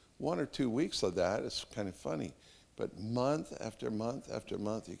see, 1 or 2 weeks of that is kind of funny, but month after month after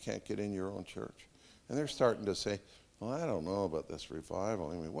month, you can't get in your own church. And they're starting to say, well, I don't know about this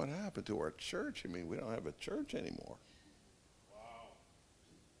revival. I mean, what happened to our church? I mean, we don't have a church anymore.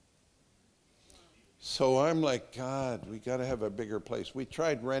 So I'm like, God, we got to have a bigger place. We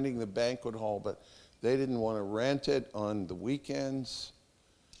tried renting the banquet hall, but they didn't want to rent it on the weekends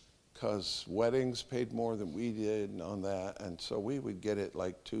because weddings paid more than we did on that. And so we would get it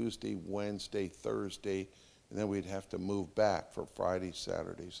like Tuesday, Wednesday, Thursday, and then we'd have to move back for Friday,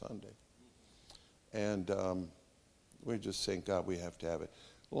 Saturday, Sunday. And we just think, God, we have to have it.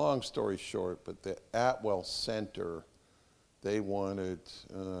 Long story short, but the Atwell Center, they wanted,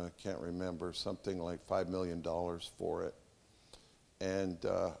 can't remember, something like $5 million for it. And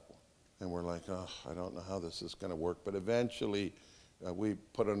we're like, oh, I don't know how this is going to work. But eventually, we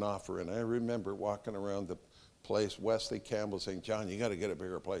put an offer in. I remember walking around the place, Wesley Campbell saying, John, you got to get a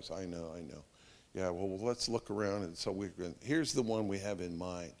bigger place. I know. Yeah, well, let's look around. And so here's the one we have in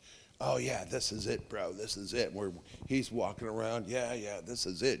mind. Oh, yeah, this is it, bro. This is it. He's walking around. Yeah, this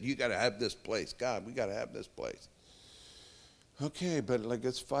is it. You got to have this place. God, we got to have this place. Okay, but like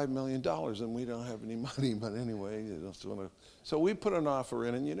it's $5 million and we don't have any money. But anyway, so we put an offer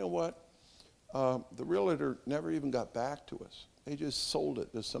in, and you know what? The realtor never even got back to us. They just sold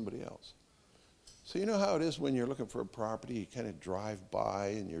it to somebody else. So you know how it is when you're looking for a property, you kind of drive by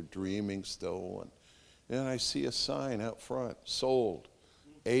and you're dreaming still. And then I see a sign out front, sold,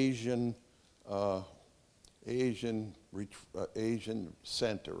 Asian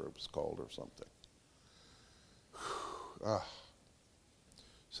Center it was called or something.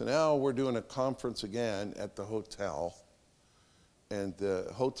 So now we're doing a conference again at the hotel, and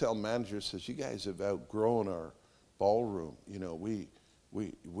the hotel manager says, you guys have outgrown our ballroom. You know,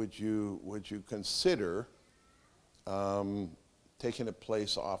 would you consider taking a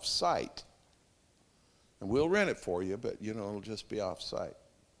place off-site? And we'll rent it for you, but, you know, it'll just be off-site.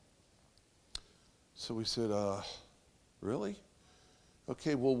 So we said, really?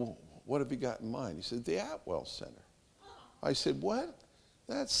 Okay, well, what have you got in mind? He said, the Atwell Center. I said, what?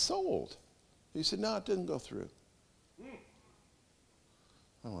 That's sold. He said, no, it didn't go through.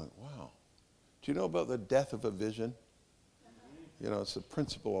 I went, wow. Do you know about the death of a vision? You know, it's a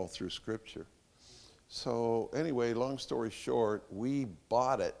principle all through Scripture. So anyway, long story short, we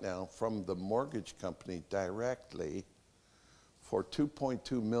bought it now from the mortgage company directly for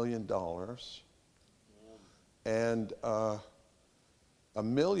 $2.2 million. And $1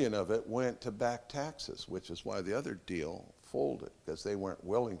 million of it went to back taxes, which is why the other deal folded, because they weren't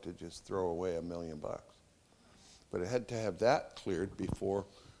willing to just throw away $1 million. But it had to have that cleared before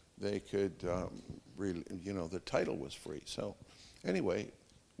they could, the title was free. So anyway,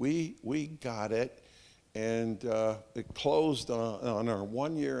 we got it, and it closed on our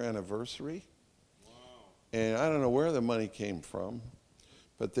 1-year anniversary. Wow. And I don't know where the money came from,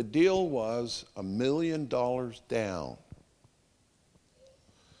 but the deal was $1 million down.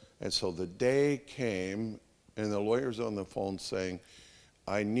 And so the day came, and the lawyer's on the phone saying,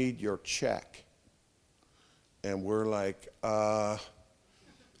 I need your check. And we're like, how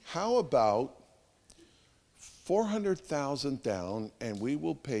about $400,000 down, and we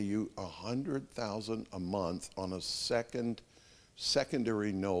will pay you $100,000 a month on a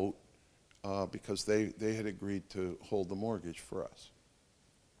secondary note because they had agreed to hold the mortgage for us.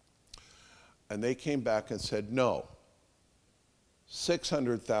 And they came back and said, no.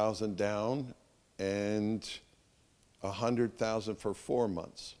 $600,000 down and $100,000 for 4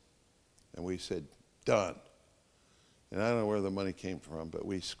 months. And we said, done. And I don't know where the money came from, but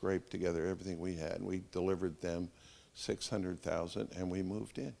we scraped together everything we had, and we delivered them $600,000, and we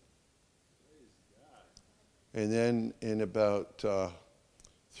moved in. And then in about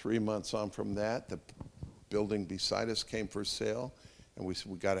 3 months on from that, the building beside us came for sale, and we said,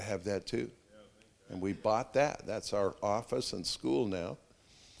 we got to have that too. And we bought that. That's our office and school now.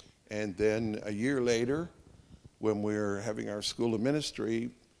 And then a year later, when we were having our school of ministry,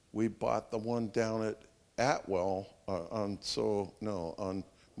 we bought the one down at Atwell on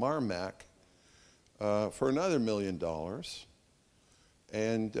Marmac for another $1 million.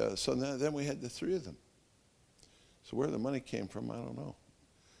 And so then we had the three of them. So where the money came from, I don't know.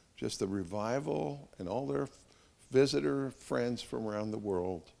 Just the revival and all their visitor friends from around the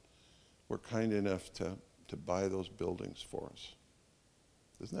world were kind enough to buy those buildings for us.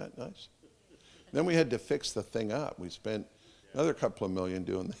 Isn't that nice? Then we had to fix the thing up. We spent another couple of million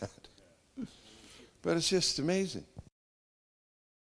doing that. But it's just amazing.